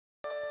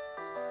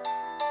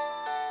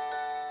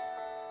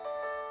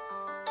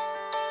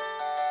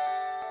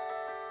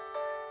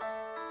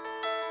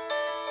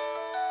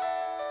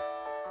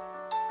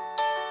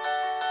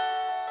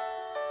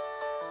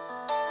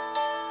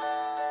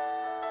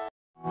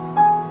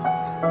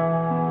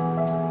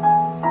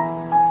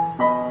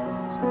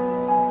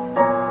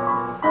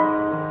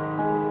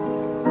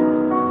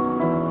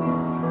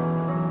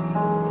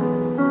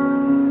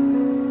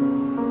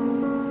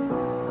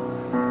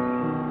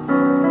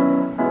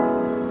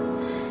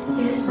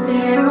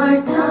there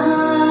are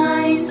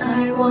times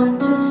I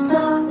want to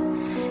stop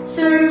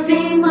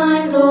serving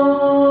my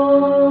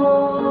Lord,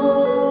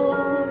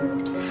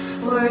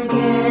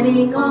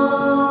 forgetting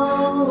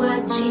all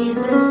what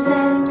Jesus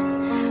said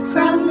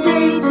from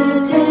day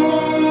to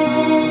day.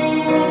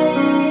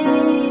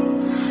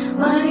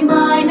 My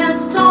mind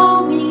has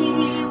told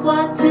me,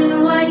 what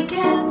do I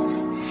get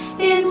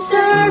in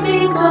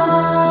serving God?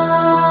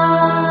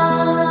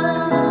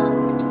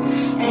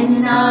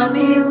 And I'll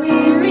be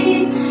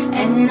weary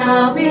and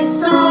I'll be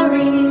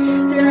sorry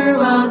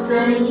throughout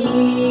the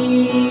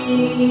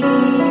years.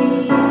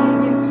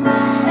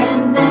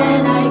 And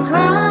then I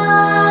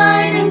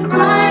cried and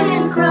cried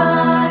and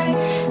cried,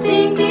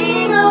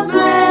 thinking of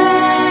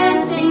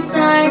blessings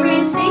I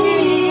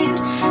received,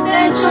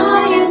 the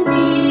joy and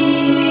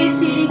peace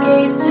He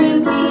gave to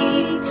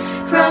me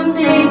from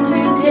day to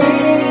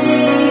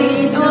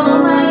day. All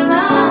my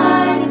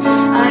life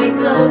I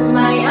close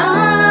my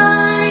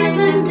eyes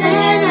and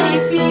then I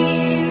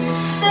feel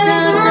the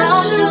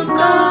touch of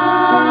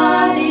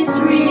God is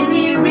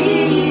really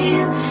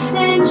real.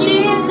 And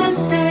Jesus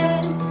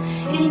said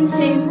in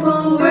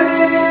simple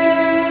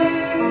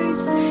words,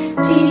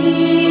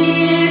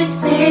 "Dear,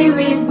 stay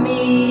with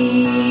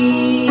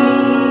me."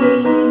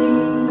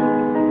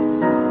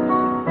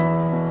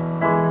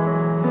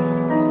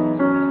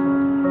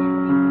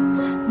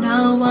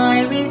 Now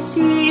I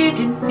receive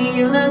and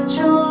feel a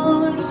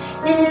joy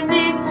and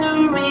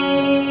victory.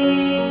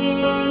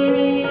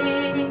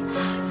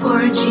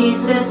 For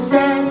Jesus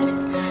said,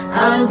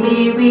 I'll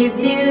be with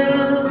you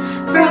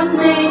from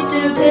day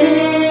to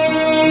day.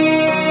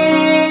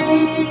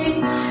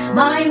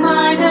 My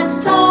mind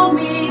has told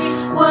me,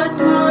 what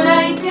would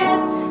I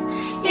get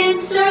in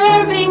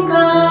serving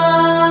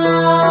God?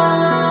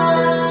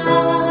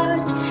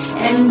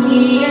 And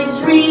He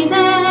is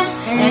risen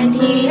and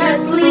He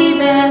has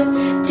lived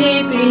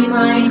deep in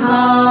my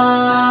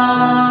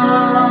heart.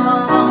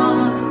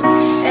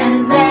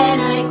 And then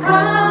I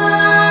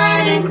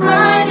cried and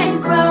cried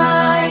and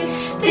cried,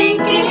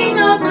 thinking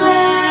of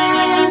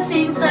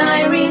blessings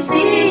I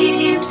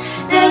received,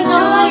 the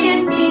joy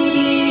and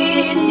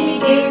peace He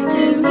gave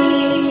to me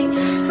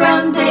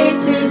from day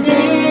to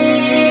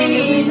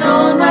day. In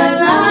all my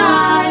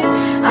life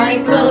I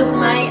close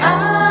my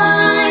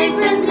eyes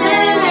and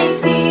then I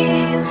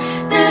feel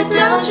the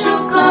touch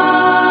of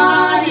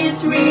God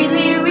is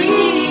really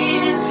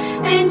real.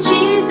 And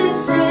Jesus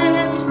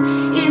said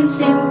in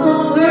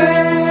simple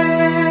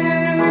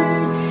words,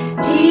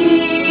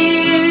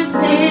 "Dear,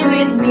 stay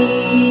with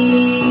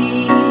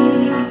me."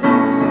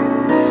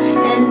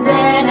 And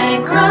then I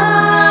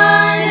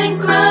cried and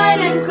cried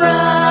and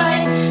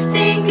cried,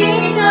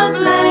 thinking of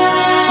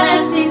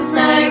blessings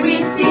I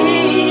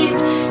received,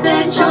 the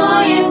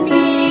joy and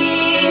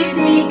peace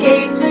He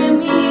gave to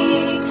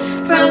me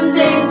from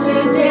day to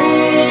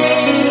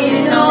day.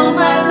 And all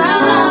my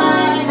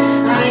life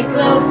I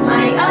close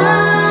my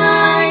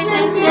eyes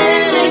and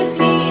then I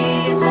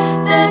feel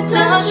the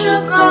touch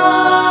of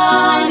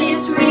God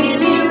is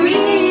really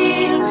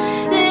real.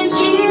 And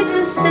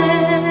Jesus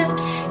said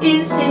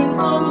in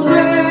simple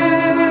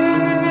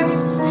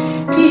words,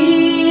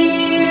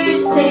 "Dear,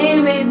 stay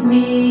with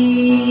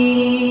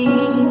me."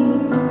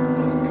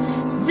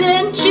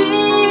 Then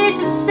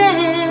Jesus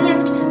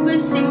said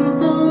with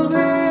simple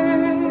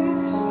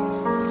words,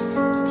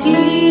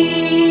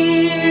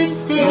 "Dear,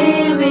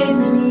 stay with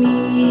me."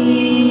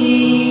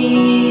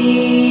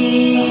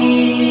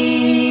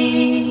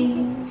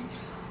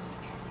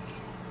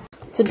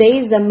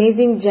 Today's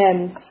amazing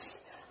gems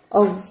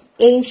of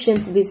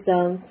ancient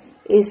wisdom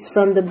is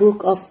from the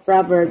book of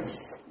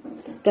Proverbs.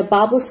 The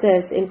Bible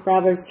says in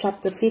Proverbs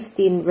chapter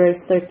 15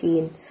 verse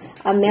 13,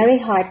 "A merry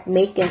heart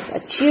maketh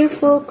a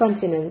cheerful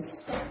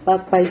countenance,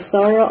 but by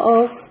sorrow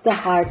of the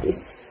heart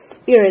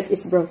spirit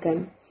is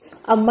broken."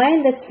 A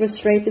mind that's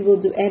frustrated will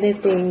do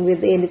anything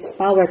within its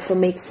power to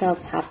make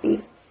self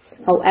happy.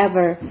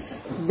 However,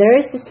 there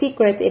is a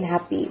secret in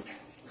happy.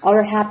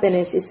 Our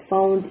happiness is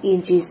found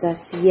in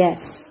Jesus.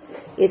 Yes,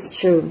 it's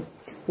true.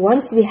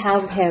 Once we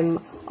have Him,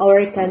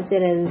 our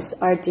countenance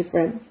are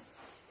different.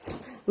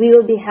 We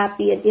will be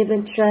happy and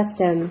even trust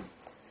Him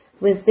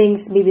when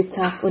things may be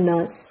tough on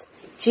us.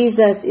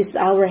 Jesus is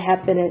our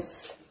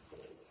happiness.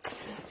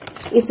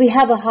 If we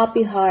have a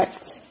happy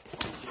heart,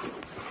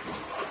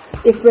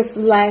 it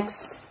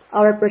reflects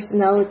our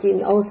personality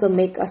and also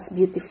make us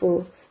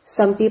beautiful.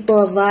 Some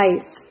people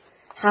advise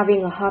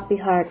having a happy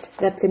heart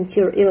that can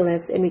cure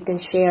illness, and we can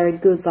share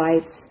good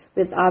vibes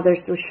with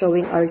others through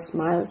showing our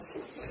smiles.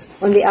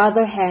 On the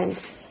other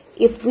hand,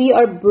 if we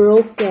are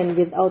broken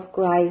without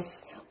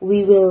Christ,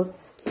 we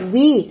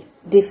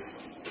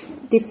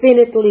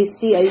definitely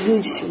see a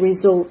huge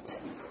result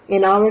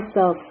in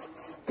ourselves,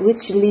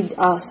 which lead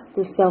us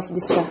to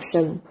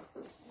self-destruction.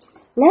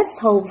 Let's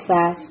hold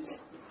fast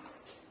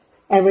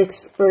and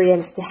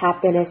experience the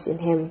happiness in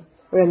Him.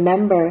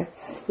 Remember,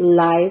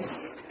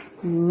 life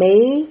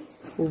may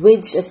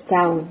wedge us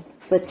down,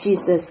 but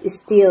Jesus is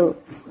still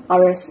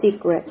our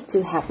secret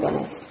to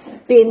happiness.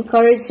 Be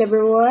encouraged,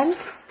 everyone.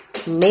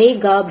 May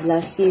God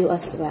bless you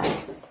as well.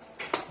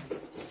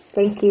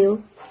 Thank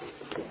you.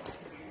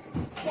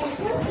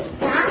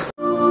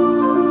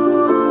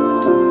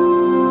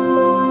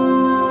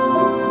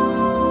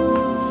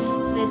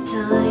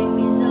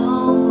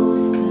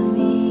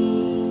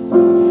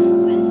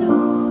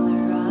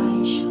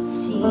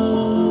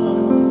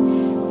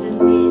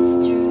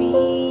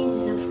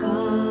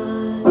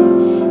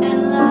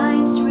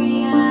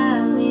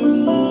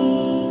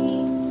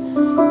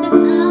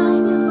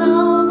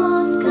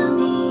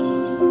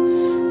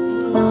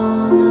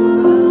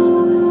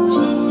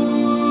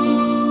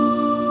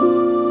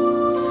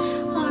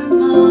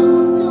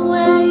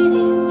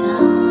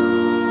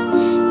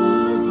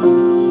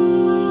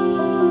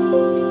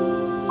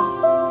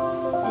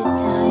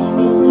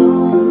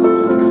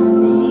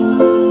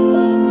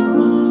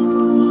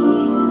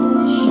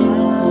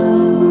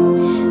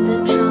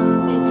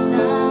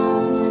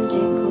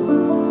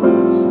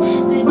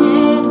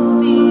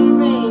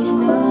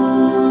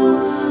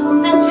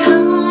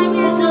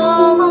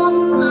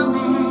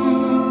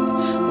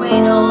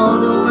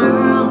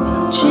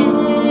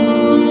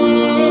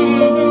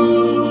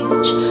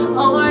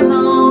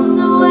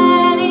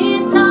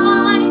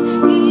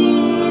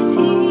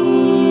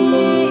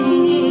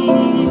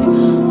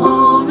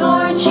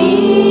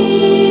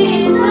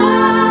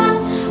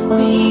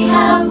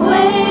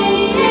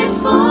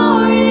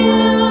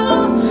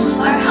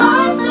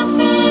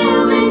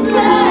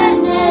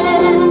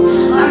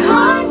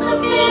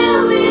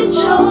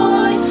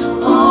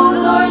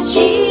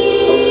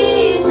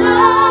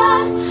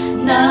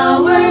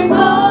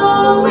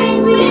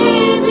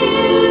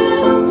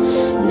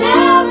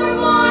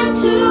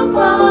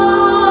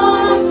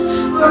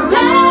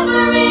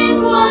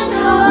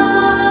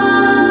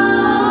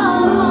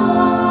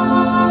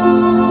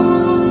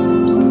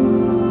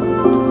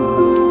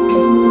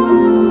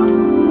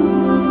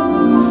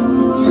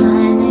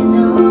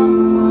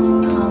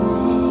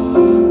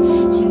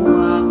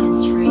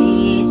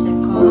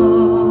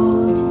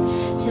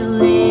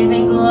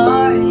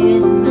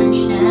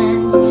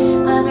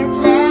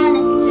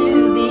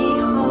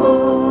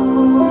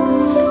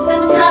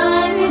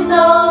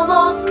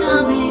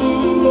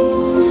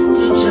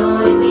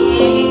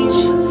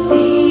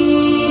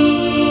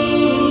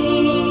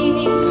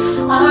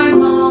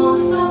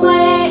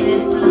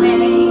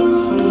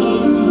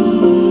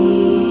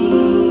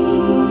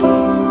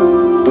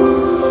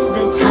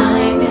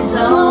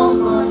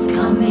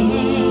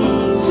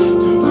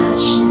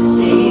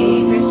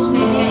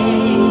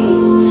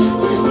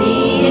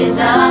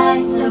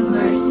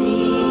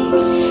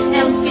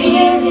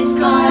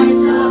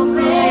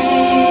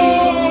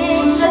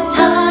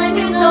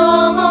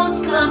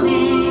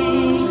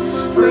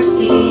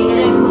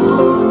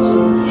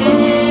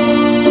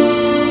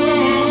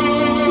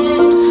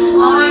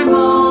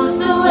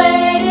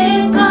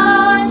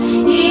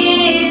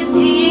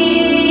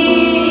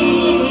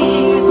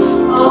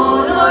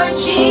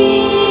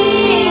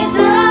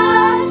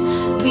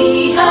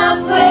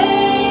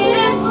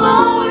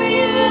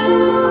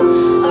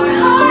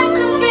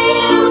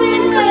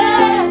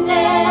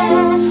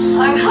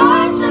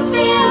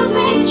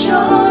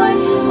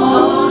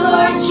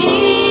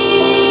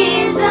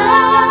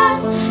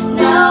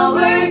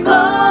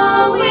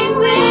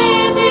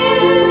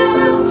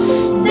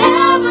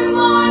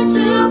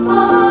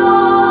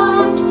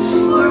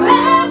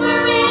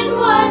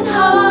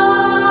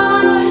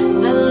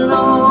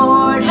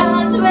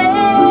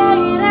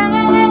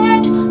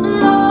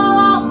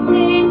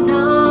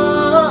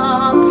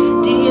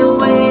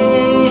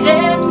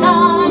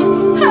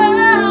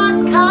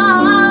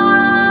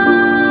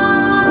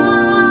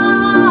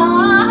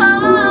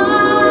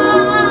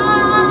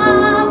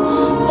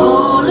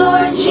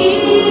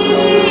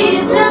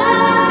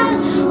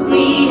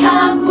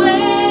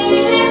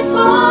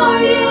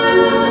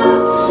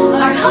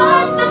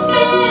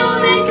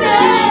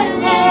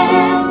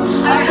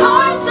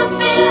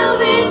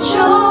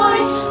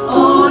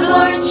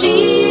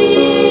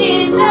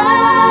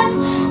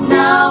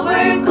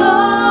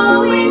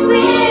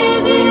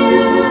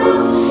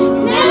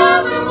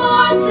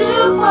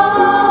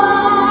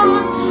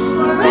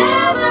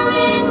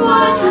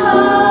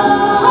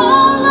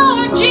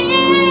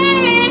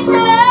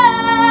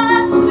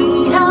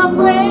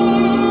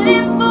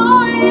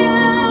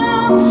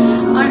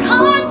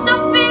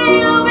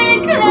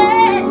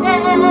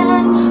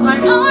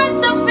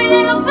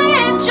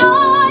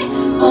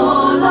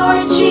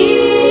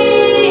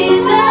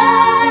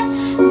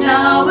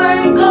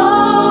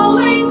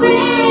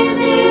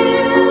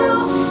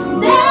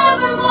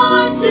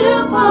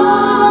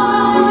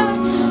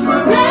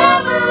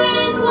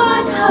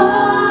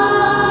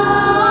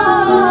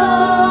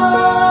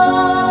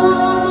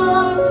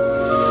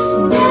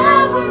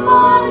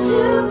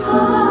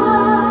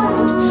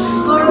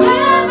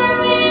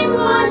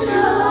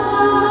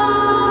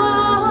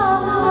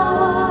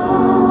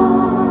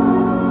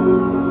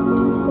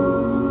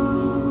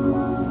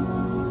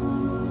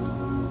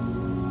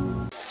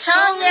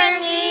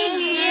 Cheongyangni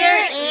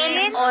here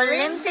in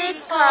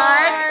Olympic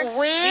Park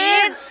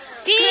with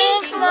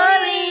Pink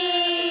Molly.